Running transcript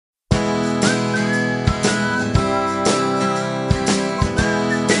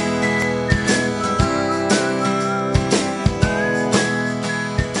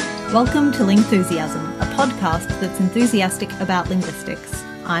Welcome to Lingthusiasm, a podcast that's enthusiastic about linguistics.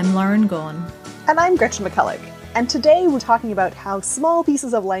 I'm Lauren Gawne. And I'm Gretchen McCulloch. And today we're talking about how small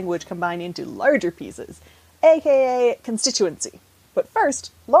pieces of language combine into larger pieces, aka constituency. But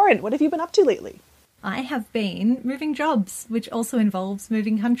first, Lauren, what have you been up to lately? I have been moving jobs, which also involves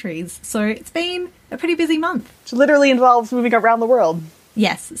moving countries. So it's been a pretty busy month. Which literally involves moving around the world.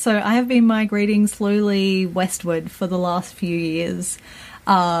 Yes, so I have been migrating slowly westward for the last few years.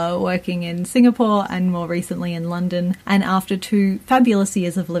 Working in Singapore and more recently in London. And after 2 fabulous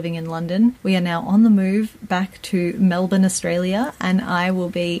years of living in London, we are now on the move back to Melbourne, Australia, and I will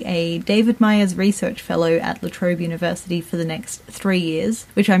be a David Myers Research Fellow at La Trobe University for the next 3 years,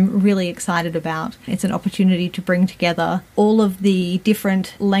 which I'm really excited about. It's an opportunity to bring together all of the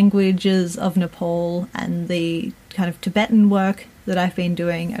different languages of Nepal and the kind of Tibetan work that I've been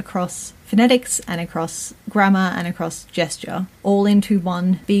doing across phonetics and across grammar and across gesture, all into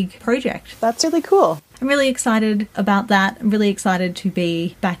one big project. That's really cool. I'm really excited about that. I'm really excited to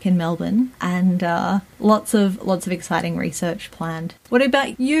be back in Melbourne and lots of exciting research planned. What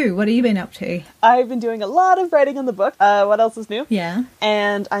about you? What have you been up to? I've been doing a lot of writing on the book. What else is new? Yeah.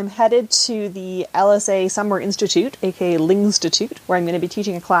 And I'm headed to the LSA Summer Institute, aka Lingthusiasm, where I'm going to be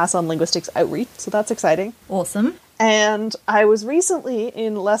teaching a class on linguistics outreach. So that's exciting. Awesome. And I was recently,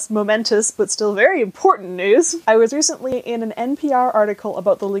 in less momentous but still very important news, I was recently in an NPR article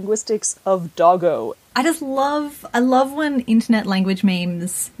about the linguistics of doggo. I love when internet language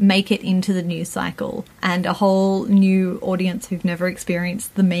memes make it into the news cycle and a whole new audience who've never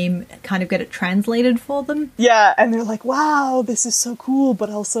experienced the meme kind of get it translated for them. Yeah, and they're like, wow, this is so cool, but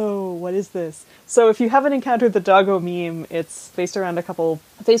also, what is this? So if you haven't encountered the doggo meme, it's based around a couple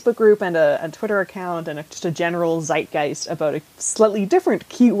Facebook group and a Twitter account and just a general zeitgeist about a slightly different,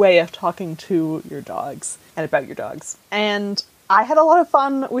 cute way of talking to your dogs and about your dogs. And I had a lot of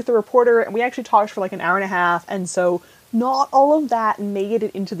fun with the reporter, and we actually talked for like an hour and a half, and so not all of that made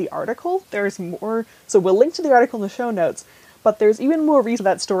it into the article. There's more, so we'll link to the article in the show notes, but there's even more reason for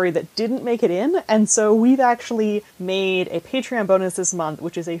that story that didn't make it in, and so we've actually made a Patreon bonus this month,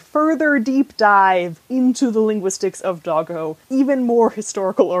 which is a further deep dive into the linguistics of doggo, even more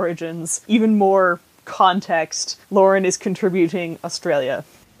historical origins, even more context. Lauren is contributing Australia.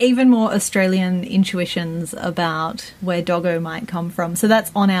 Even more Australian intuitions about where doggo might come from. So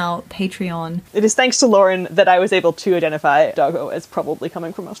that's on our Patreon. It is thanks to Lauren that I was able to identify doggo as probably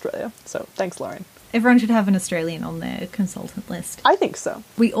coming from Australia. So thanks, Lauren. Everyone should have an Australian on their consultant list. I think so.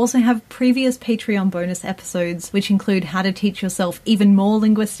 We also have previous Patreon bonus episodes, which include how to teach yourself even more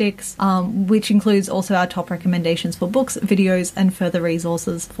linguistics, which includes also our top recommendations for books, videos, and further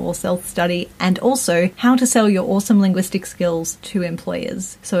resources for self-study, and also how to sell your awesome linguistic skills to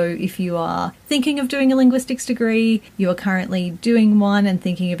employers. So if you are thinking of doing a linguistics degree, you are currently doing one and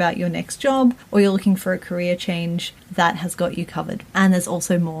thinking about your next job, or you're looking for a career change, that has got you covered. And there's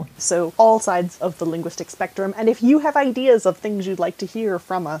also more. So all sides of the linguistic spectrum. And if you have ideas of things you'd like to hear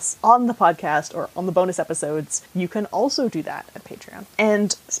from us on the podcast or on the bonus episodes, you can also do that at Patreon.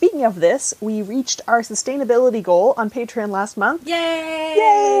 And speaking of this, we reached our sustainability goal on Patreon last month. Yay!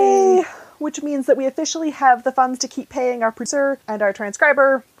 Yay! Which means that we officially have the funds to keep paying our producer and our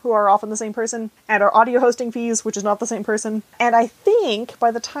transcriber, who are often the same person, and our audio hosting fees, which is not the same person. And I think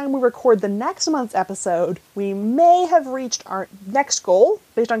by the time we record the next month's episode, we may have reached our next goal,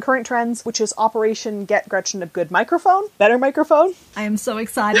 based on current trends, which is Operation Get Gretchen a Good Microphone. Better microphone. I am so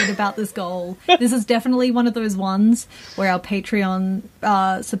excited about this goal. This is definitely one of those ones where our Patreon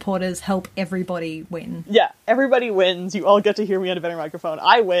supporters help everybody win. Yeah, everybody wins. You all get to hear me on a better microphone.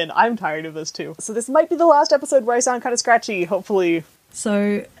 I win. I'm tired of this too. So this might be the last episode where I sound kind of scratchy, hopefully.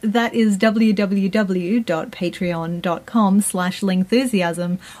 So that is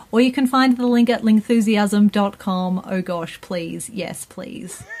www.patreon.com/Lingthusiasm, or you can find the link at lingthusiasm.com. Oh gosh, please. Yes,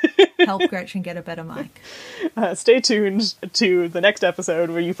 please. Help Gretchen get a better mic. Stay tuned to the next episode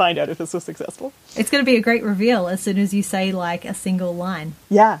where you find out if this was successful. It's going to be a great reveal as soon as you say like a single line.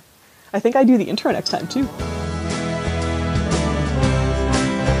 Yeah. I think I do the intro next time too.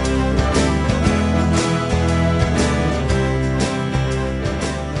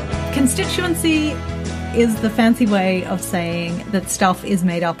 Constituency is the fancy way of saying that stuff is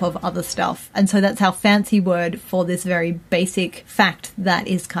made up of other stuff. And so that's our fancy word for this very basic fact that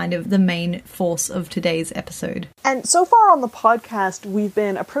is kind of the main force of today's episode. And so far on the podcast, we've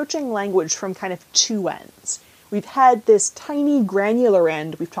been approaching language from kind of 2 ends. We've had this tiny granular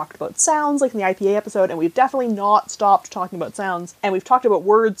end. We've talked about sounds like in the IPA episode, and we've definitely not stopped talking about sounds. And we've talked about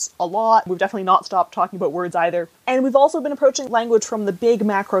words a lot. We've definitely not stopped talking about words either. And we've also been approaching language from the big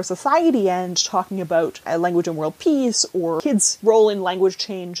macro society end, talking about language and world peace or kids' role in language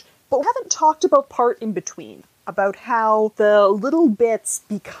change. But we haven't talked about part in between, about how the little bits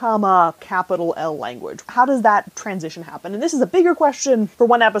become a capital L language. How does that transition happen? And this is a bigger question for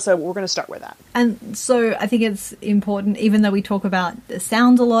one episode, but we're going to start with that. And so I think it's important, even though we talk about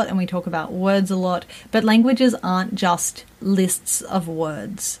sounds a lot and we talk about words a lot, but languages aren't just lists of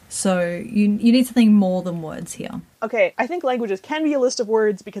words. So you need something more than words here. Okay, I think languages can be a list of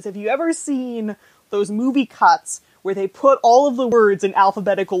words, because have you ever seen those movie cuts where they put all of the words in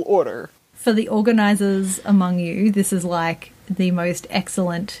alphabetical order? For the organisers among you, this is like the most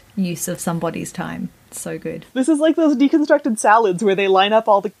excellent use of somebody's time. So good. This is like those deconstructed salads where they line up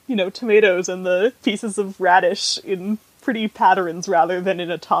all the, tomatoes and the pieces of radish in pretty patterns rather than in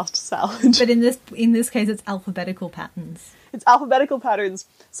a tossed salad. But in this case, it's alphabetical patterns. It's alphabetical patterns.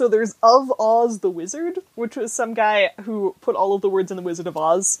 So there's Of Oz the Wizard, which was some guy who put all of the words in the Wizard of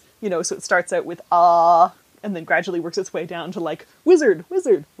Oz. So it starts out with ah, and then gradually works its way down to like wizard,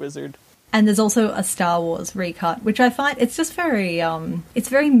 wizard, wizard. And there's also a Star Wars recut, which I find it's just very, it's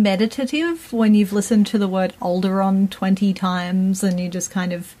very meditative when you've listened to the word Alderaan 20 times and you're just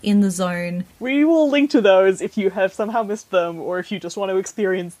kind of in the zone. We will link to those if you have somehow missed them or if you just want to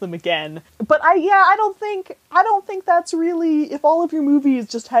experience them again. But I don't think that's really, if all of your movies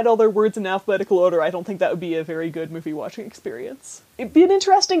just had all their words in alphabetical order, I don't think that would be a very good movie watching experience. It'd be an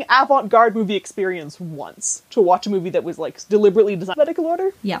interesting avant-garde movie experience once, to watch a movie that was, like, deliberately designed in alphabetical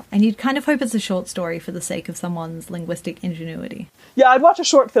order. Yeah, and you'd kind of hope it's a short story for the sake of someone's linguistic ingenuity. Yeah, I'd watch a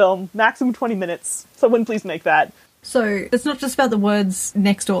short film, maximum 20 minutes. Someone please make that. So it's not just about the words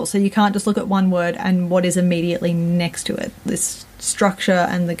next door, so you can't just look at one word and what is immediately next to it. This structure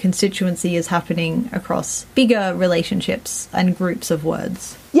and the constituency is happening across bigger relationships and groups of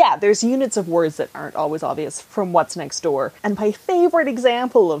words. Yeah, there's units of words that aren't always obvious from what's next door. And my favorite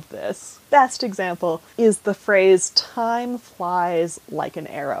example of this, best example, is the phrase, time flies like an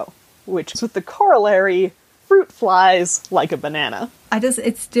arrow, which is with the corollary, fruit flies like a banana.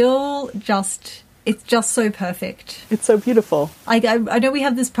 It's just so perfect. It's so beautiful. I know we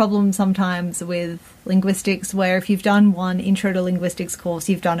have this problem sometimes with linguistics where if you've done one intro to linguistics course,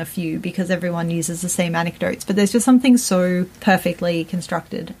 you've done a few because everyone uses the same anecdotes. But there's just something so perfectly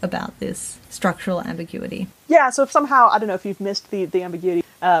constructed about this structural ambiguity. Yeah, so if somehow, I don't know if you've missed the ambiguity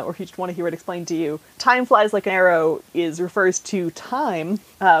or if you just want to hear it explained to you, time flies like an arrow refers to time,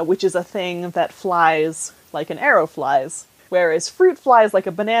 which is a thing that flies like an arrow flies. Whereas fruit flies like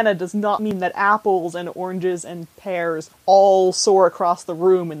a banana does not mean that apples and oranges and pears all soar across the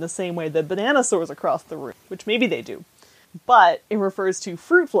room in the same way that banana soars across the room, which maybe they do. But it refers to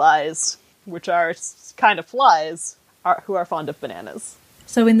fruit flies, which are kind of flies, who are fond of bananas.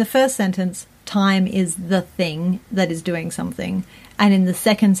 So in the first sentence, time is the thing that is doing something. And in the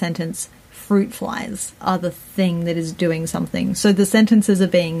second sentence, fruit flies are the thing that is doing something. So the sentences are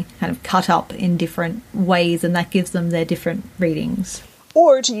being kind of cut up in different ways, and that gives them their different readings.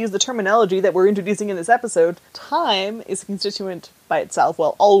 Or, to use the terminology that we're introducing in this episode, time is a constituent by itself.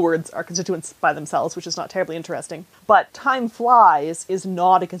 Well, all words are constituents by themselves, which is not terribly interesting. But time flies is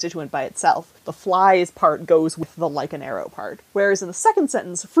not a constituent by itself. The flies part goes with the like an arrow part. Whereas in the second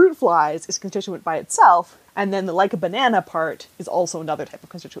sentence, fruit flies is a constituent by itself, and then the like a banana part is also another type of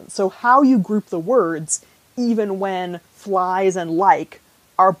constituent. So how you group the words, even when flies and like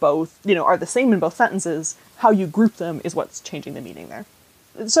are both, are the same in both sentences, how you group them is what's changing the meaning there.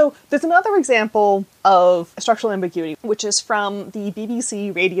 So there's another example of structural ambiguity, which is from the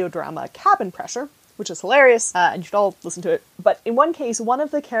BBC radio drama Cabin Pressure, which is hilarious, and you should all listen to it. But in one case, one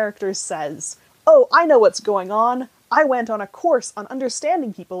of the characters says, "Oh, I know what's going on. I went on a course on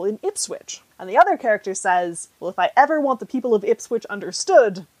understanding people in Ipswich." And the other character says, "Well, if I ever want the people of Ipswich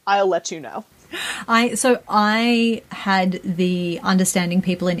understood, I'll let you know." I had the understanding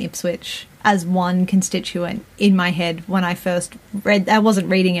people in Ipswich as one constituent in my head when I first read. I wasn't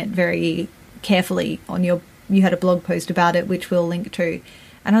reading it very carefully on you had a blog post about it, which we'll link to.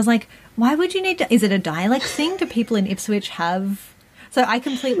 And I was like, why would you need to, is it a dialect thing? Do people in Ipswich have? So I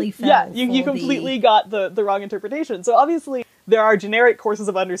completely fell. Yeah, you completely got the wrong interpretation. So obviously there are generic courses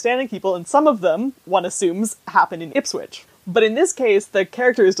of understanding people, and some of them, one assumes, happen in Ipswich. But in this case, the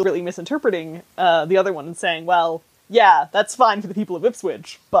character is really misinterpreting the other one and saying, well, yeah, that's fine for the people of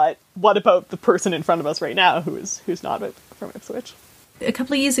Ipswich, but what about the person in front of us right now who's not from Ipswich? A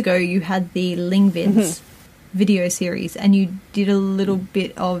couple of years ago, you had the Lingvids, video series, and you did a little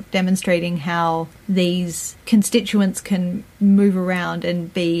bit of demonstrating how these constituents can move around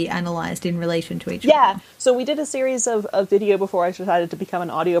and be analysed in relation to each other. Yeah, so we did a series of video before I decided to become an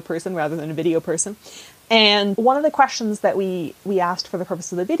audio person rather than a video person. And one of the questions that we asked for the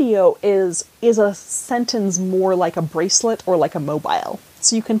purpose of the video is a sentence more like a bracelet or like a mobile?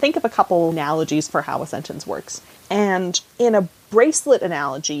 So you can think of a couple analogies for how a sentence works. And in a bracelet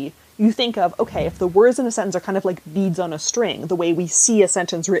analogy, you think of, okay, if the words in a sentence are kind of like beads on a string, the way we see a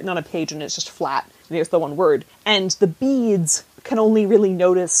sentence written on a page and it's just flat, and here's the one word, and the beads can only really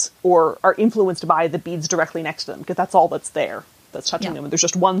notice or are influenced by the beads directly next to them, because that's all that's there, that's touching them, and there's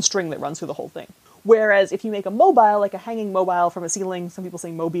just one string that runs through the whole thing. Whereas if you make a mobile, like a hanging mobile from a ceiling, some people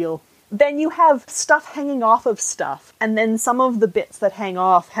say mobile, then you have stuff hanging off of stuff, and then some of the bits that hang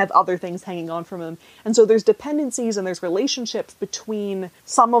off have other things hanging on from them. And so there's dependencies and there's relationships between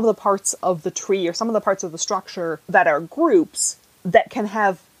some of the parts of the tree or some of the parts of the structure that are groups that can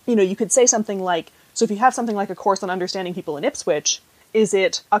have, you could say something like, so if you have something like a course on understanding people in Ipswich, is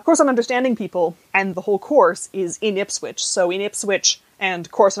it a course on understanding people and the whole course is in Ipswich? So in Ipswich and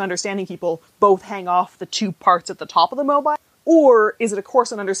course on understanding people both hang off the two parts at the top of the mobile? Or is it a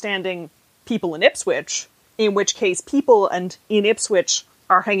course on understanding people in Ipswich, in which case people and in Ipswich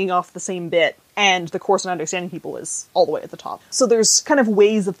are hanging off the same bit, and the course on understanding people is all the way at the top? So there's kind of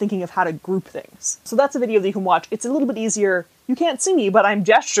ways of thinking of how to group things. So that's a video that you can watch. It's a little bit easier. You can't see me, but I'm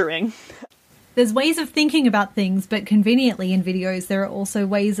gesturing. There's ways of thinking about things, but conveniently in videos there are also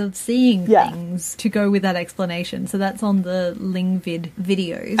ways of seeing things to go with that explanation. So that's on the Lingvid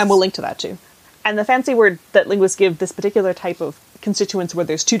videos. And we'll link to that too. And the fancy word that linguists give this particular type of constituents where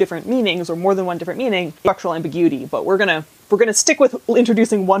there's two different meanings or more than one different meaning, structural ambiguity. But we're gonna stick with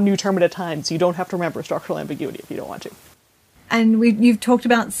introducing one new term at a time, so you don't have to remember structural ambiguity if you don't want to. And you've talked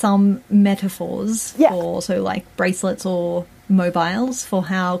about some metaphors for so like bracelets or mobiles for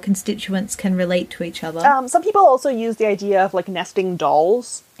how constituents can relate to each other. Some people also use the idea of like nesting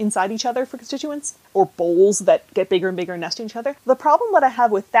dolls inside each other for constituents, or bowls that get bigger and bigger and nest in each other. The problem that I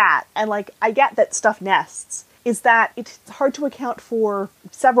have with that, and like I get that stuff nests, is that it's hard to account for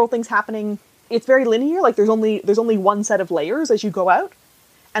several things happening. It's very linear, like there's only one set of layers as you go out.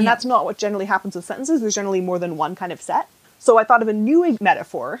 And that's not what generally happens with sentences. There's generally more than one kind of set. So I thought of a new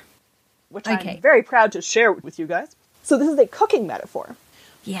metaphor, which I'm very proud to share with you guys. So this is a cooking metaphor.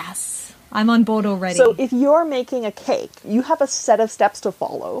 Yes, I'm on board already. So if you're making a cake, you have a set of steps to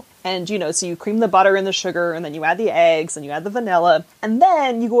follow. And, so you cream the butter and the sugar, and then you add the eggs, and you add the vanilla. And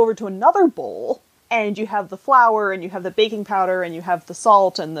then you go over to another bowl, and you have the flour, and you have the baking powder, and you have the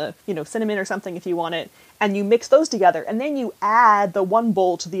salt, and the, cinnamon or something if you want it. And you mix those together, and then you add the one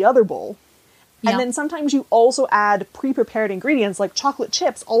bowl to the other bowl. And then sometimes you also add pre-prepared ingredients, like chocolate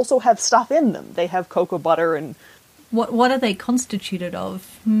chips also have stuff in them. They have cocoa butter and... What are they constituted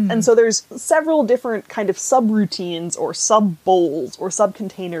of? And so there's several different kind of subroutines or sub-bowls or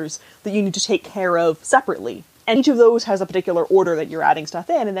sub-containers that you need to take care of separately. And each of those has a particular order that you're adding stuff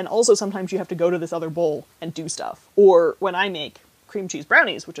in, and then also sometimes you have to go to this other bowl and do stuff. Or when I make cream cheese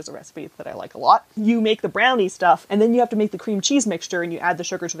brownies, which is a recipe that I like a lot, you make the brownie stuff, and then you have to make the cream cheese mixture, and you add the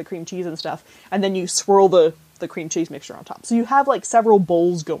sugar to the cream cheese and stuff, and then you swirl the cream cheese mixture on top. So you have like several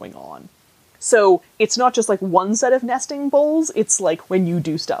bowls going on. So it's not just like one set of nesting bowls, it's like when you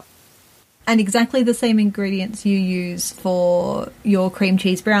do stuff. And exactly the same ingredients you use for your cream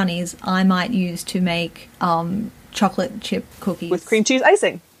cheese brownies, I might use to make chocolate chip cookies. With cream cheese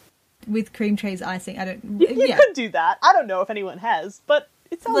icing. With cream cheese icing. You could do that. I don't know if anyone has, but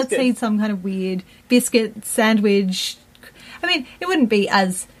it sounds good. Let's say some kind of weird biscuit sandwich. I mean, it wouldn't be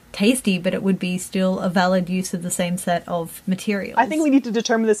as tasty, but it would be still a valid use of the same set of materials. I think we need to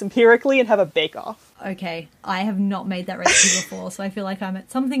determine this empirically and have a bake-off. Okay, I have not made that recipe before, so I feel like I'm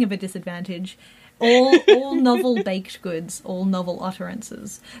at something of a disadvantage. All novel baked goods, all novel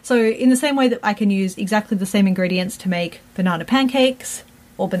utterances. So in the same way that I can use exactly the same ingredients to make banana pancakes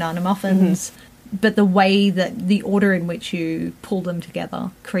or banana muffins, but the way that the order in which you pull them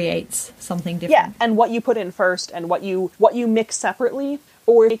together creates something different. Yeah, and what you put in first and what you mix separately.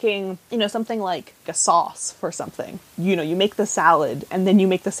 Or making, something like a sauce for something. You make the salad, and then you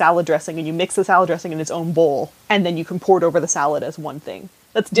make the salad dressing, and you mix the salad dressing in its own bowl, and then you can pour it over the salad as one thing.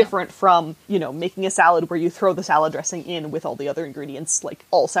 That's different from, making a salad where you throw the salad dressing in with all the other ingredients, like,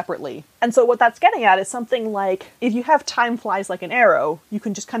 all separately. And so what that's getting at is something like, if you have time flies like an arrow, you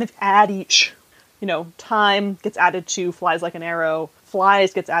can just kind of add each. Time gets added to flies like an arrow,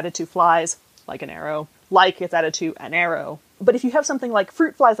 flies gets added to flies like an arrow, like gets added to an arrow. But if you have something like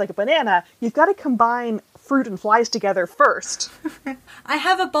fruit flies like a banana, you've got to combine fruit and flies together first. I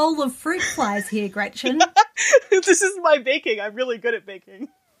have a bowl of fruit flies here, Gretchen. This is my baking. I'm really good at baking.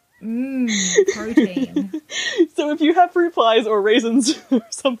 Protein. So if you have fruit flies or raisins or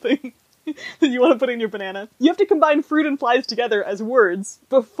something that you want to put in your banana, you have to combine fruit and flies together as words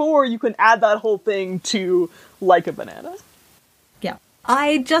before you can add that whole thing to like a banana. Yeah.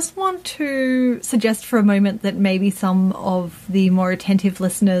 I just want to suggest for a moment that maybe some of the more attentive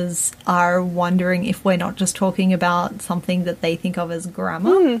listeners are wondering if we're not just talking about something that they think of as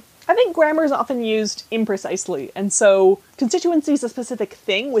grammar. I think grammar is often used imprecisely, and so constituency is a specific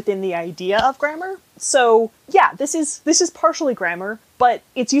thing within the idea of grammar. So, yeah, this is partially grammar, but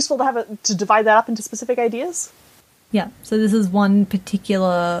it's useful to divide that up into specific ideas. Yeah, so this is one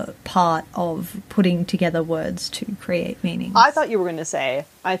particular part of putting together words to create meanings. I thought you were going to say,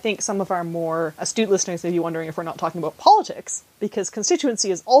 I think some of our more astute listeners may be wondering if we're not talking about politics, because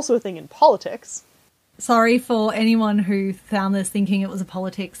constituency is also a thing in politics. Sorry for anyone who found this thinking it was a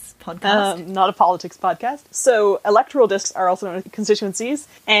politics podcast. Not a politics podcast. So electoral districts are also known as constituencies,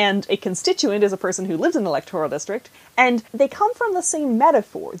 and a constituent is a person who lives in an electoral district, and they come from the same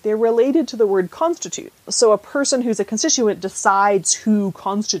metaphor. They're related to the word constitute. So a person who's a constituent decides who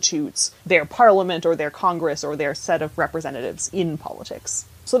constitutes their parliament or their congress or their set of representatives in politics.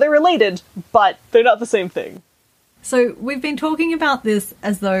 So they're related, but they're not the same thing. So we've been talking about this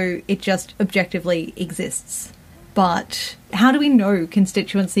as though it just objectively exists. But how do we know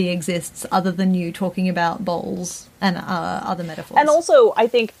constituency exists other than you talking about bowls and other metaphors? And also, I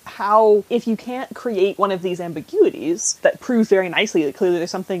think if you can't create one of these ambiguities that proves very nicely that clearly there's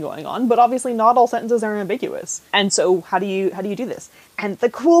something going on, but obviously not all sentences are ambiguous. And so how do you do this? And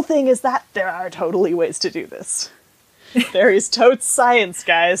the cool thing is that there are totally ways to do this. There is totes science,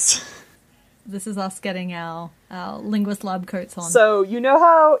 guys. This is us getting our linguist lab coats on. So, you know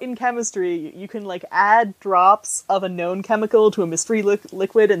how in chemistry you can, add drops of a known chemical to a mystery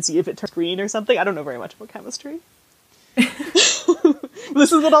liquid and see if it turns green or something? I don't know very much about chemistry.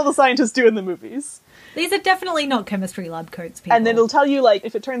 This is what all the scientists do in the movies. These are definitely not chemistry lab coats, people. And then it'll tell you,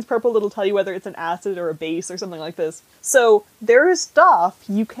 if it turns purple, it'll tell you whether it's an acid or a base or something like this. So there is stuff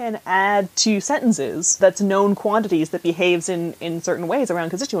you can add to sentences that's known quantities that behaves in certain ways around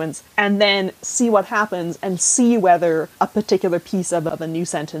constituents, and then see what happens and see whether a particular piece of a new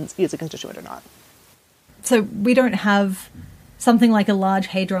sentence is a constituent or not. So we don't have something like a Large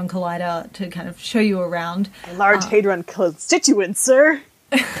Hadron Collider to kind of show you around. A Large Hadron Constituent, sir!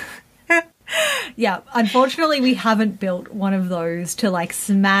 Yeah, unfortunately we haven't built one of those to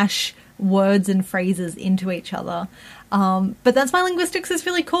smash words and phrases into each other. But That's My Linguistics is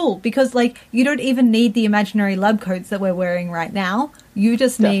really cool because you don't even need the imaginary lab coats that we're wearing right now. You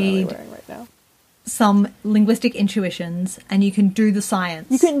just need wearing right now. Some linguistic intuitions and you can do the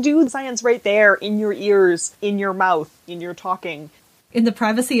science. You can do the science right there in your ears, in your mouth, in your talking. In the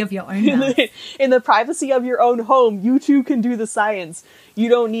privacy of your own mouth. In the privacy of your own home, you too can do the science. You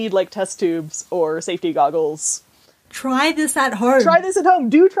don't need, test tubes or safety goggles. Try this at home. Try this at home.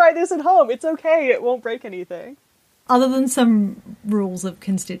 Do try this at home. It's okay. It won't break anything. Other than some rules of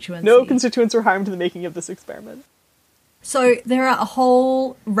constituency. No constituents were harmed in the making of this experiment. So there are a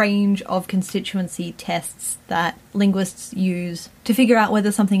whole range of constituency tests that linguists use to figure out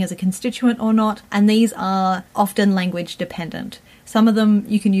whether something is a constituent or not, and these are often language dependent. Some of them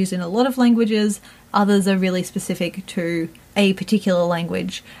you can use in a lot of languages, others are really specific to a particular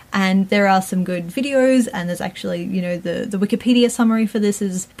language. And there are some good videos, and there's actually, the Wikipedia summary for this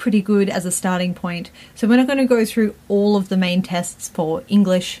is pretty good as a starting point. So we're not going to go through all of the main tests for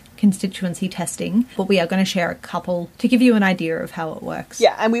English constituency testing, but we are going to share a couple to give you an idea of how it works.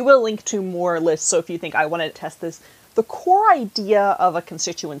 Yeah, and we will link to more lists, so if you think I want to test this, the core idea of a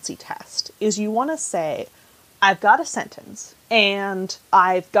constituency test is you want to say, I've got a sentence, and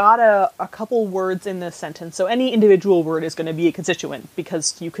I've got a couple words in this sentence. So any individual word is going to be a constituent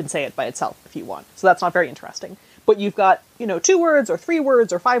because you can say it by itself if you want. So that's not very interesting. But you've got, 2 words or 3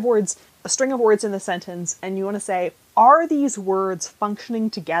 words or 5 words, a string of words in the sentence, and you want to say, are these words functioning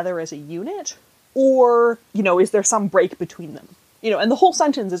together as a unit? Or, is there some break between them? And the whole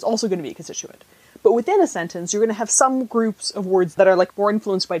sentence is also going to be a constituent. But within a sentence, you're going to have some groups of words that are more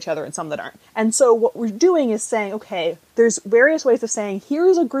influenced by each other and some that aren't. And so what we're doing is saying, okay, there's various ways of saying,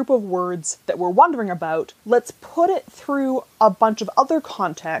 here's a group of words that we're wondering about. Let's put it through a bunch of other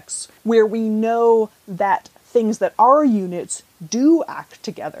contexts where we know that things that are units do act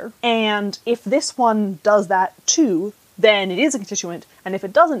together. And if this one does that too, then it is a constituent. And if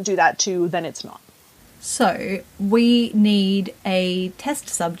it doesn't do that too, then it's not. So, we need a test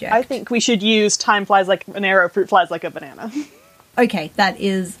subject. I think we should use time flies like an arrow, fruit flies like a banana. Okay, that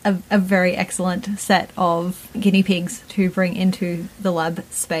is a very excellent set of guinea pigs to bring into the lab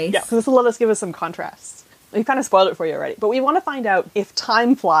space. Yeah, because this will let us give us some contrasts. We kind of spoiled it for you already, but we want to find out if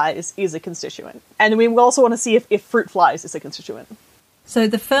time flies is a constituent. And we also want to see if fruit flies is a constituent. So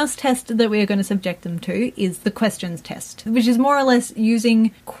the first test that we are going to subject them to is the questions test, which is more or less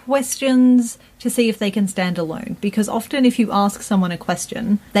using questions to see if they can stand alone. Because often if you ask someone a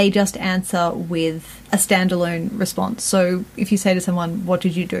question, they just answer with a standalone response. So if you say to someone, what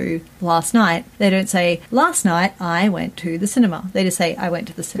did you do last night? They don't say, last night I went to the cinema. They just say, I went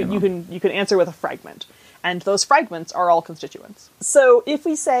to the cinema. You can answer with a fragment. And those fragments are all constituents. So if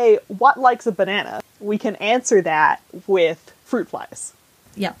we say, what likes a banana? We can answer that with fruit flies.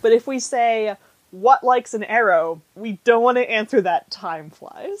 Yeah. But if we say, what likes an arrow, we don't want to answer that time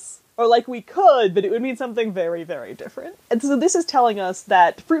flies. Or like we could, but it would mean something very, very different. And so this is telling us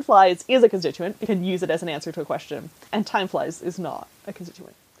that fruit flies is a constituent. You can use it as an answer to a question. And time flies is not a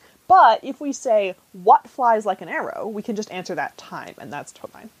constituent. But if we say, what flies like an arrow, we can just answer that time, and that's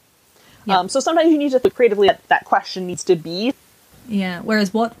totally fine. Yeah. So sometimes you need to think creatively what that question needs to be. Yeah,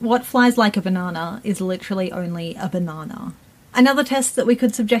 whereas what flies like a banana is literally only a banana. Another test that we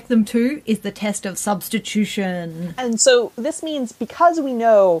could subject them to is the test of substitution. And so this means because we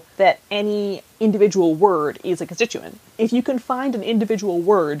know that any individual word is a constituent, if you can find an individual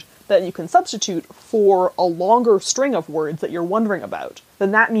word that you can substitute for a longer string of words that you're wondering about,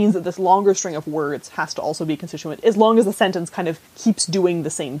 then that means that this longer string of words has to also be a constituent, as long as the sentence kind of keeps doing the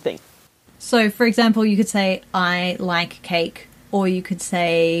same thing. So, for example, you could say, I like cake, or you could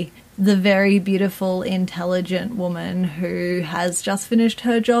say, the very beautiful, intelligent woman who has just finished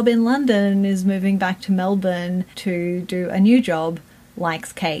her job in London and is moving back to Melbourne to do a new job,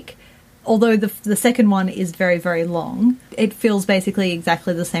 likes cake. Although the second one is very, very long, it fills basically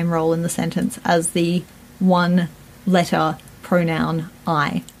exactly the same role in the sentence as the one-letter pronoun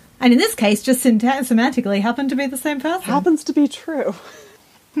I. And in this case, just semantically happened to be the same person. Happens to be true.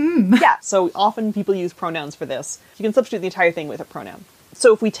 Yeah, so often people use pronouns for this. You can substitute the entire thing with a pronoun.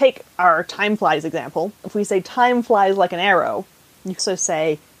 So if we take our time flies example, if we say time flies like an arrow, you also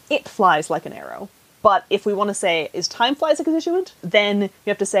say it flies like an arrow. But if we want to say, is time flies a constituent? Then you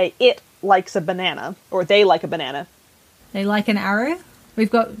have to say it likes a banana, or they like a banana. They like an arrow? We've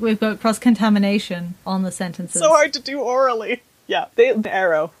got cross-contamination on the sentences. So hard to do orally. Yeah, they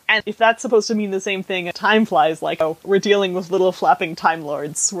arrow. And if that's supposed to mean the same thing, time flies like, oh, we're dealing with little flapping time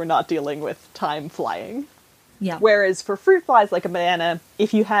lords. We're not dealing with time flying. Yeah. Whereas for fruit flies like a banana,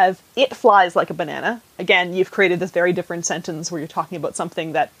 if you have it flies like a banana, again, you've created this very different sentence where you're talking about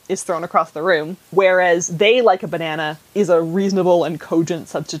something that is thrown across the room. Whereas they like a banana is a reasonable and cogent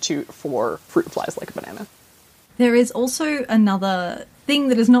substitute for fruit flies like a banana. There is also another thing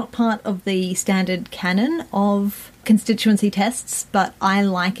that is not part of the standard canon of constituency tests, but I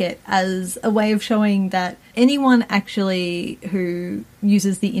like it as a way of showing that anyone actually who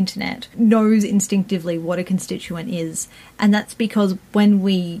uses the internet knows instinctively what a constituent is. And that's because when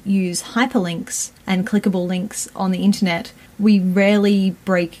we use hyperlinks and clickable links on the internet, we rarely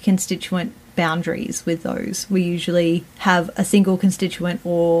break constituent boundaries with those. We usually have a single constituent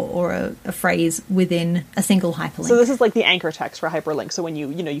or a phrase within a single hyperlink. So this is like the anchor text for hyperlinks. So when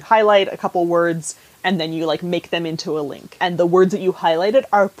you highlight a couple words and then you make them into a link. And the words that you highlighted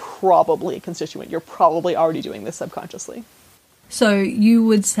are probably a constituent. You're probably already doing this subconsciously. So you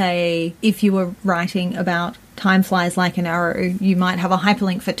would say, if you were writing about time flies like an arrow, you might have a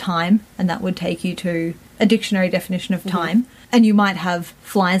hyperlink for time, and that would take you to a dictionary definition of time. And you might have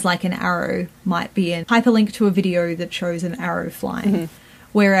flies like an arrow might be a hyperlink to a video that shows an arrow flying.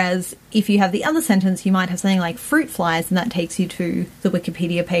 Whereas if you have the other sentence, you might have something like fruit flies, and that takes you to the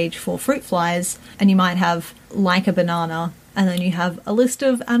Wikipedia page for fruit flies. And you might have like a banana, and then you have a list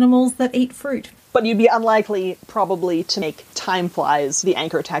of animals that eat fruit. But you'd be unlikely, probably, to make time flies the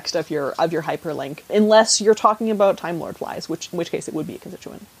anchor text of your hyperlink, unless you're talking about Time Lord flies, in which case it would be a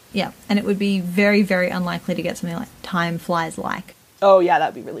constituent. Yeah, and it would be very, very unlikely to get something like time flies like. Oh yeah,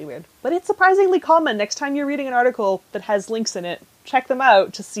 that'd be really weird. But it's surprisingly common. Next time you're reading an article that has links in it, check them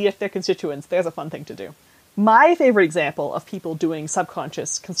out to see if they're constituents. There's a fun thing to do. My favorite example of people doing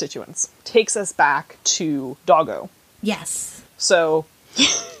subconscious constituents takes us back to doggo. Yes. So...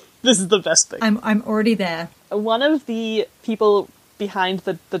 This is the best thing. I'm already there. One of the people behind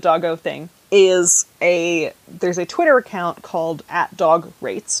the doggo thing is there's a Twitter account called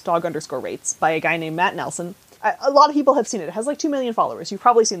 @dogrates, dog_rates, by a guy named Matt Nelson. A lot of people have seen it. It has 2 million followers. You've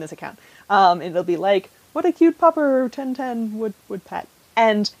probably seen this account. And it'll be like, what a cute pupper 1010 would pet.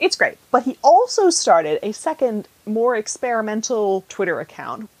 And it's great. But he also started a second, more experimental Twitter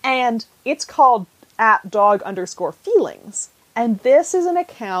account. And it's called @dog_feelings. And this is an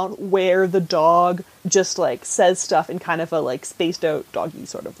account where the dog just, like, says stuff in kind of a, like, spaced out doggy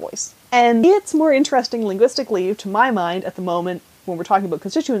sort of voice. And it's more interesting linguistically, to my mind, at the moment when we're talking about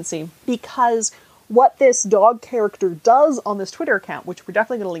constituency, because what this dog character does on this Twitter account, which we're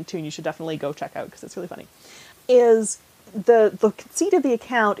definitely going to link to and you should definitely go check out because it's really funny, is the conceit of the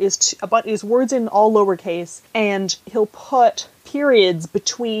account is words in all lowercase, and he'll put periods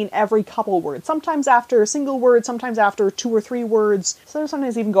between every couple words, sometimes after a single word, sometimes after 2 or 3 words,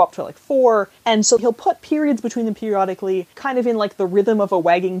 sometimes even go up to like 4, and so he'll put periods between them periodically, kind of in like the rhythm of a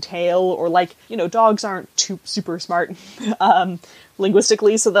wagging tail, or like, you know, dogs aren't too super smart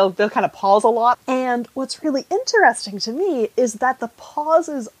linguistically, so they'll kind of pause a lot. And what's really interesting to me is that the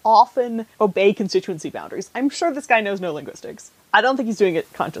pauses often obey constituency boundaries. I'm sure this guy knows no linguistics. I don't think he's doing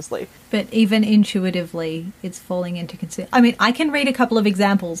it consciously. But even intuitively, it's falling into I mean, I can read a couple of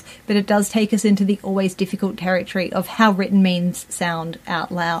examples, but it does take us into the always difficult territory of how written means sound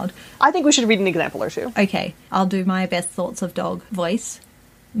out loud. I think we should read an example or two. Okay, I'll do my best thoughts of dog voice.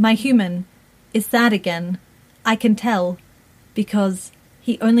 My human is sad again. I can tell, because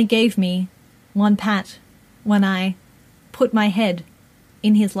he only gave me one pat when I put my head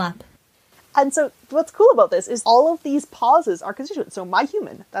in his lap. And so what's cool about this is all of these pauses are constituent. So my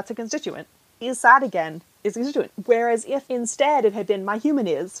human, that's a constituent, is sad again, is a constituent. Whereas if instead it had been my human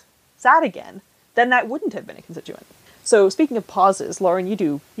is sad again, then that wouldn't have been a constituent. So speaking of pauses, Lauren, you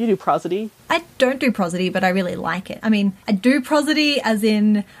do prosody. I don't do prosody, but I really like it. I mean, I do prosody as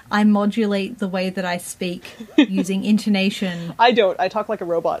in I modulate the way that I speak using intonation. I don't. I talk like a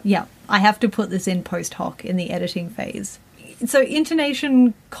robot. Yeah. I have to put this in post hoc in the editing phase. So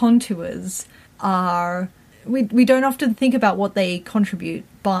intonation contours are... We don't often think about what they contribute,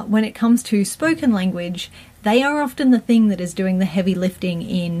 but when it comes to spoken language, they are often the thing that is doing the heavy lifting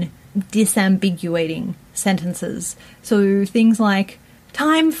in disambiguating sentences. So things like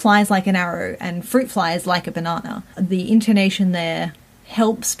time flies like an arrow and fruit flies like a banana. The intonation there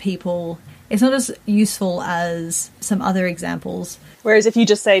helps people. It's not as useful as some other examples. Whereas if you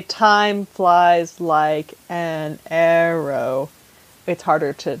just say time flies like an arrow, it's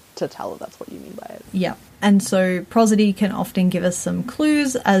harder to tell if that's what you mean by it. Yeah. And so prosody can often give us some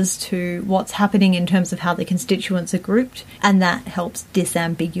clues as to what's happening in terms of how the constituents are grouped, and that helps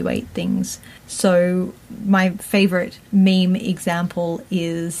disambiguate things. So my favourite meme example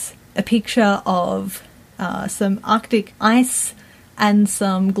is a picture of some Arctic ice and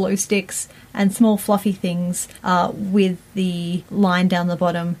some glow sticks and small fluffy things with the line down the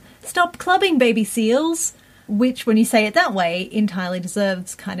bottom, "Stop clubbing, baby seals," which, when you say it that way, entirely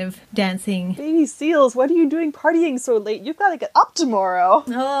deserves kind of dancing. Baby seals, what are you doing partying so late? You've got to get up tomorrow.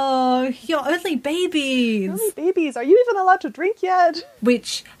 Oh, you're only babies. Only babies. Are you even allowed to drink yet?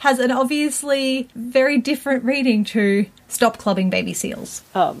 Which has an obviously very different reading to "Stop clubbing, baby seals."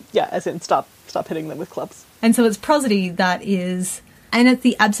 Yeah, as in stop hitting them with clubs. And so it's prosody that is... And it's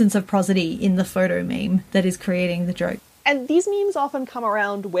the absence of prosody in the photo meme that is creating the joke. And these memes often come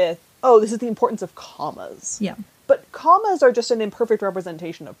around with, oh, this is the importance of commas. Yeah. But commas are just an imperfect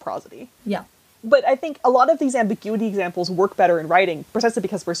representation of prosody. Yeah. But I think a lot of these ambiguity examples work better in writing, precisely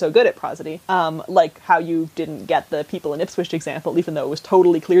because we're so good at prosody. Like how you didn't get the people in Ipswich example, even though it was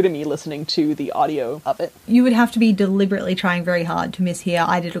totally clear to me listening to the audio of it. You would have to be deliberately trying very hard to mishear.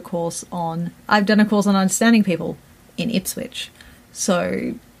 I've done a course on understanding people in Ipswich.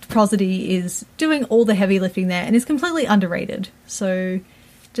 So prosody is doing all the heavy lifting there and is completely underrated. So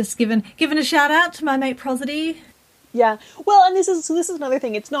just giving a shout out to my mate prosody. Yeah. Well, and this is another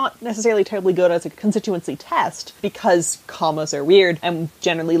thing. It's not necessarily terribly good as a constituency test because commas are weird and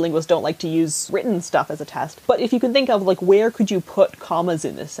generally linguists don't like to use written stuff as a test. But if you can think of, like, where could you put commas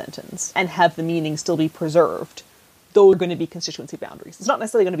in this sentence and have the meaning still be preserved, those are going to be constituency boundaries. It's not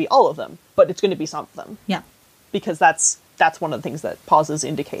necessarily going to be all of them, but it's going to be some of them. Yeah. Because that's one of the things that pauses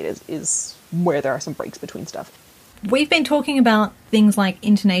indicate is where there are some breaks between stuff. We've been talking about things like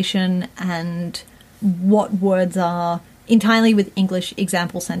intonation and what words are entirely with English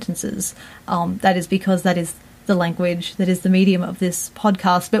example sentences. That is because that is the language, that is the medium of this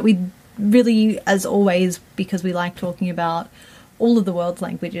podcast. But we really, as always, because we like talking about all of the world's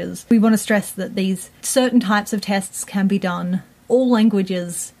languages, we want to stress that these certain types of tests can be done. All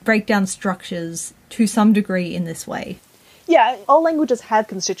languages break down structures to some degree in this way. Yeah, all languages have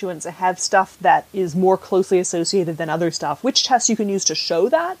constituents, they have stuff that is more closely associated than other stuff. Which tests you can use to show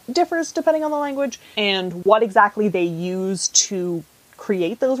that differs depending on the language, and what exactly they use to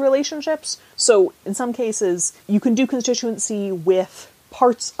create those relationships. So in some cases, you can do constituency with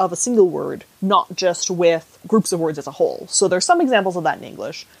parts of a single word, not just with groups of words as a whole. So there's some examples of that in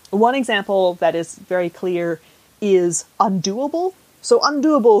English. One example that is very clear is undoable. So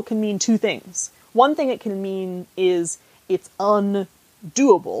undoable can mean two things. One thing it can mean is it's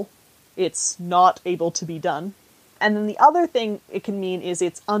undoable. It's not able to be done. And then the other thing it can mean is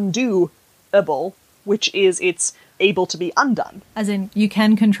it's undoable, which is it's able to be undone. As in, you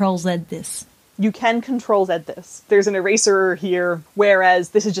can control Z this. You can control Z this. There's an eraser here, whereas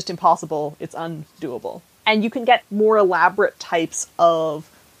this is just impossible. It's undoable. And you can get more elaborate types of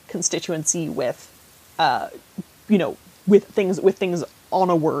constituency with, with things on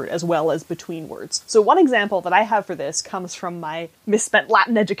a word as well as between words. So one example that I have for this comes from my misspent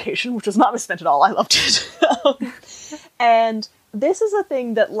Latin education, which was not misspent at all. I loved it. And this is a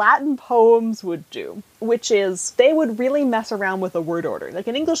thing that Latin poems would do, which is they would really mess around with the word order. Like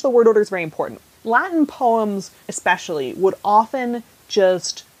in English, the word order is very important. Latin poems, especially, would often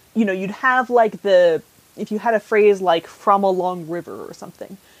just, you'd have like if you had a phrase like from a long river or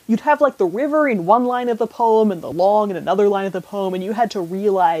something, you'd have like the river in one line of the poem and the long in another line of the poem, and you had to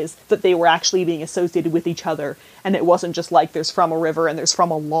realize that they were actually being associated with each other, and it wasn't just like there's from a river and there's from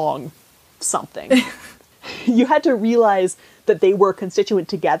a long something. You had to realize that they were constituent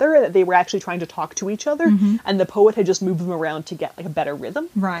together, that they were actually trying to talk to each other, and the poet had just moved them around to get like a better rhythm.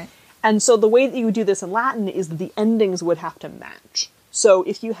 Right. And so the way that you would do this in Latin is that the endings would have to match. So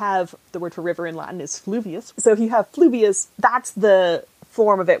if you have, the word for river in Latin is fluvius. So if you have fluvius, that's the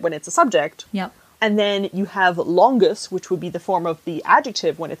form of it when it's a subject. Yep. And then you have longus, which would be the form of the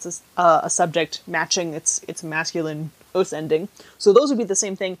adjective when it's a subject matching its masculine os ending. So those would be the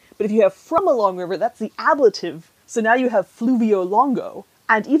same thing. But if you have from a long river, that's the ablative. So now you have fluvio longo.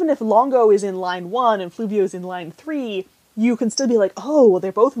 And even if longo is in line 1 and fluvio is in line 3, you can still be like, oh, well,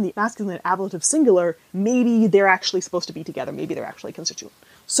 they're both in the masculine and ablative singular. Maybe they're actually supposed to be together. Maybe they're actually constituent.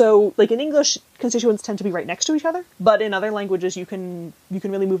 So, like in English, constituents tend to be right next to each other. But in other languages, you can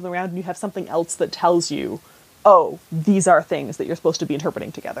really move them around, and you have something else that tells you, oh, these are things that you're supposed to be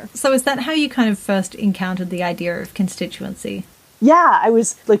interpreting together. So is that how you kind of first encountered the idea of constituency? Yeah, I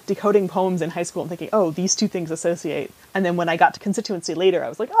was like decoding poems in high school and thinking, oh, these two things associate. And then when I got to constituency later, I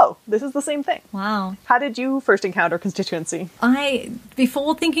was like, oh, this is the same thing. Wow. How did you first encounter constituency?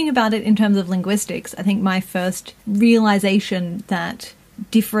 Before thinking about it in terms of linguistics, I think my first realization that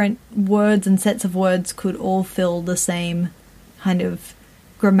different words and sets of words could all fill the same kind of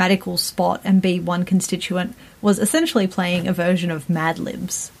grammatical spot and be one constituent was essentially playing a version of Mad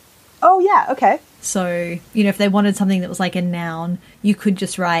Libs. Oh, yeah, okay. So, if they wanted something that was like a noun, you could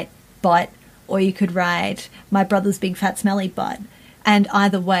just write butt, or you could write my brother's big fat smelly butt. And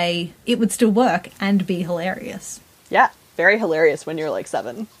either way, it would still work and be hilarious. Yeah, very hilarious when you're like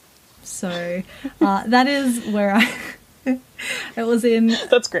 7. So, that is where it was in...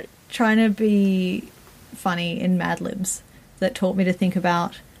 That's great. Trying to be funny in Mad Libs that taught me to think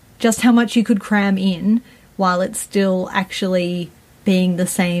about just how much you could cram in while it's still actually being the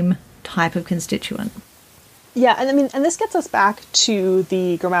same type of constituent. Yeah, and this gets us back to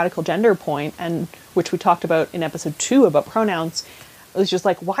the grammatical gender point, and which we talked about in episode 2 about pronouns. It was just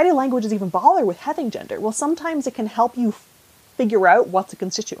like, why do languages even bother with having gender? Well, sometimes it can help you figure out what's a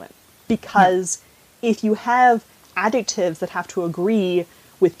constituent. Because if you have adjectives that have to agree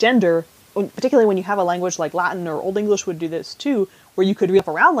with gender, particularly when you have a language like Latin or Old English would do this too, where you could read up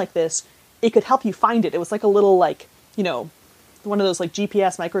around like this, it could help you find it. It was like a little one of those like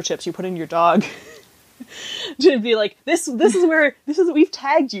GPS microchips you put in your dog to be like, this is we've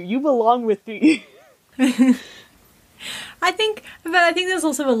tagged you belong with me. I think there's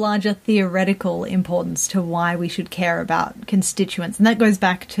also a larger theoretical importance to why we should care about constituents, and that goes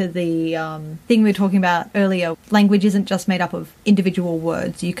back to the thing we were talking about earlier. Language isn't just made up of individual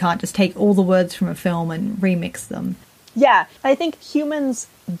words. You can't just take all the words from a film and remix them. Yeah, I think humans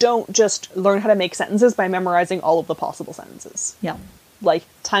don't just learn how to make sentences by memorizing all of the possible sentences. Yeah. Like,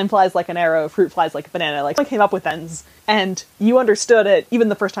 time flies like an arrow, fruit flies like a banana. Like, I came up with sentence, and you understood it even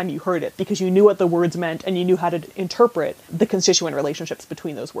the first time you heard it, because you knew what the words meant, and you knew how to interpret the constituent relationships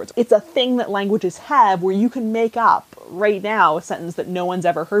between those words. It's a thing that languages have where you can make up, right now, a sentence that no one's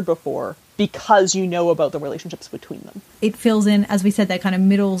ever heard before, because you know about the relationships between them. It fills in, as we said, that kind of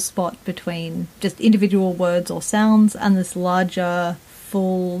middle spot between just individual words or sounds and this larger,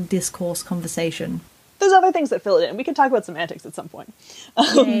 full discourse conversation. There's other things that fill it in. We can talk about semantics at some point.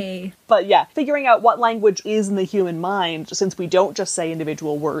 Yay. But yeah, figuring out what language is in the human mind, since we don't just say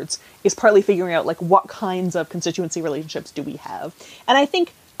individual words, is partly figuring out like what kinds of constituency relationships do we have. And I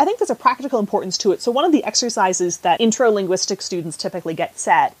think there's a practical importance to it. So one of the exercises that intro linguistics students typically get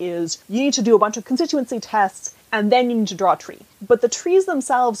set is you need to do a bunch of constituency tests, and then you need to draw a tree. But the trees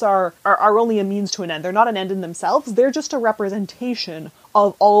themselves are only a means to an end. They're not an end in themselves. They're just a representation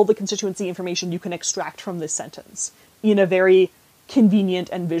of all the constituency information you can extract from this sentence in a very convenient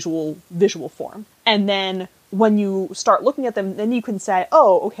and visual form. And then when you start looking at them, then you can say,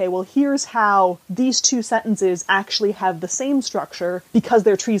 oh, okay, well, here's how these two sentences actually have the same structure because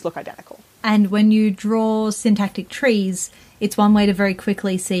their trees look identical. And when you draw syntactic trees, it's one way to very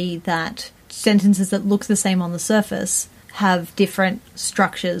quickly see that sentences that look the same on the surface have different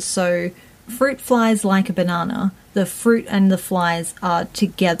structures. So fruit flies like a banana. The fruit and the flies are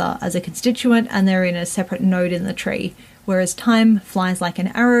together as a constituent and they're in a separate node in the tree. Whereas time flies like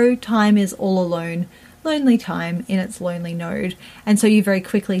an arrow, time is all alone, lonely time in its lonely node. And so you very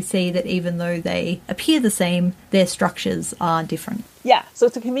quickly see that even though they appear the same, their structures are different. Yeah, so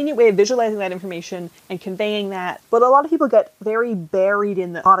it's a convenient way of visualizing that information and conveying that. But a lot of people get very buried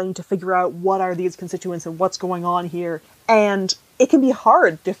in the, I need to figure out what are these constituents and what's going on here. And it can be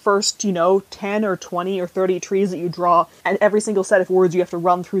hard the first, 10 or 20 or 30 trees that you draw, and every single set of words you have to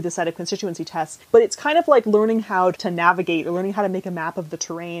run through the set of constituency tests. But it's kind of like learning how to navigate or learning how to make a map of the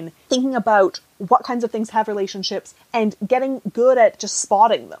terrain, thinking about what kinds of things have relationships, and getting good at just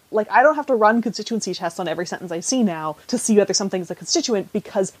spotting them. Like, I don't have to run constituency tests on every sentence I see now to see whether something's a constituent,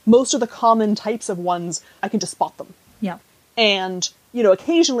 because most of the common types of ones, I can just spot them. Yeah. And,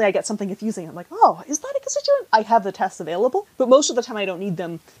 occasionally I get something confusing. I'm like, oh, is that a constituent? I have the tests available, but most of the time I don't need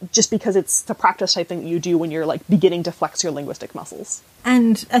them just because it's the practice type thing that you do when you're like beginning to flex your linguistic muscles.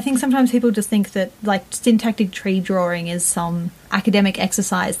 And I think sometimes people just think that like syntactic tree drawing is some academic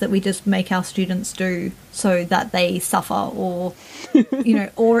exercise that we just make our students do so that they suffer, or,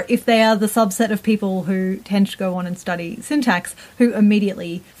 or if they are the subset of people who tend to go on and study syntax, who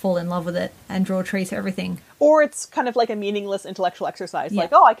immediately fall in love with it and draw trees for everything. Or it's kind of like a meaningless intellectual exercise. Yeah.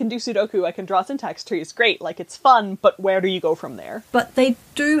 Like, oh, I can do Sudoku, I can draw syntax trees. Great, like it's fun, but where do you go from there? But they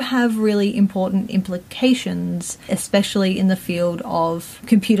do have really important implications, especially in the field of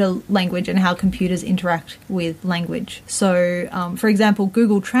computer language and how computers interact with language. So, for example,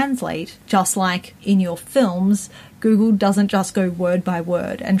 Google Translate, just like in your films, Google doesn't just go word by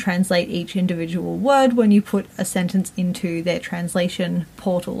word and translate each individual word when you put a sentence into their translation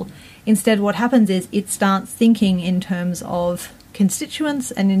portal. Instead, what happens is it starts thinking in terms of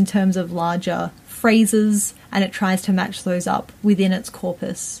constituents and in terms of larger phrases, and it tries to match those up within its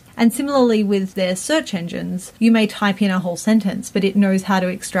corpus. And similarly with their search engines, you may type in a whole sentence, but it knows how to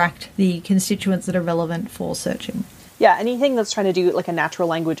extract the constituents that are relevant for searching. Yeah, anything that's trying to do like a natural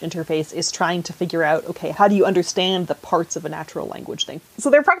language interface is trying to figure out, okay, how do you understand the parts of a natural language thing?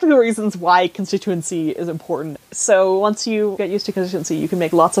 So there are practical reasons why constituency is important. So once you get used to constituency, you can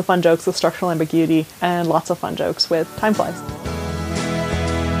make lots of fun jokes with structural ambiguity and lots of fun jokes with time flies.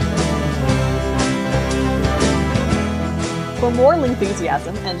 For more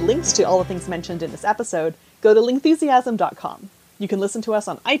Lingthusiasm and links to all the things mentioned in this episode, go to Lingthusiasm.com. You can listen to us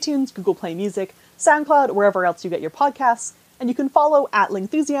on iTunes, Google Play Music, SoundCloud, wherever else you get your podcasts, and you can follow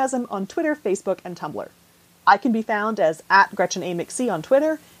 @Lingthusiasm on Twitter, Facebook, and Tumblr. I can be found as @GretchenAMcC on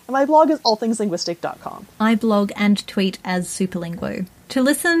Twitter, and my blog is allthingslinguistic.com. I blog and tweet as Superlinguo. To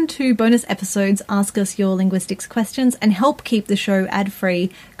listen to bonus episodes, ask us your linguistics questions, and help keep the show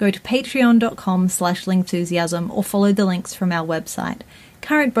ad-free, go to patreon.com/Lingthusiasm or follow the links from our website.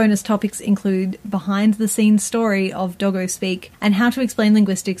 Current bonus topics include behind-the-scenes story of Doggo Speak and how to explain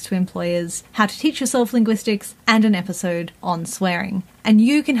linguistics to employers, how to teach yourself linguistics, and an episode on swearing. And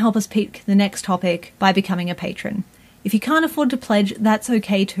you can help us pick the next topic by becoming a patron. If you can't afford to pledge, that's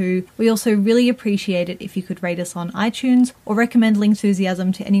okay too. We also really appreciate it if you could rate us on iTunes or recommend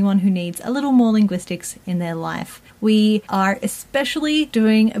Lingthusiasm to anyone who needs a little more linguistics in their life. We are especially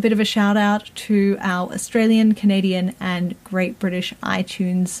doing a bit of a shout out to our Australian, Canadian and Great British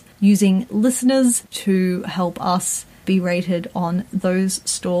iTunes using listeners to help us be rated on those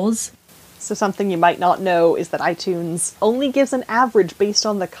stores. So something you might not know is that iTunes only gives an average based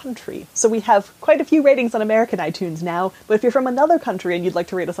on the country. So we have quite a few ratings on American iTunes now, but if you're from another country and you'd like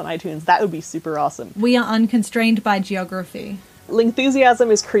to rate us on iTunes, that would be super awesome. We are unconstrained by geography.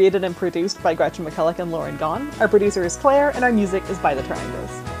 Lingthusiasm is created and produced by Gretchen, McCulloch and Lauren Gawne. Our producer is Claire, and our music is by The Triangles.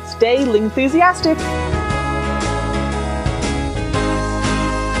 Stay Lingthusiastic!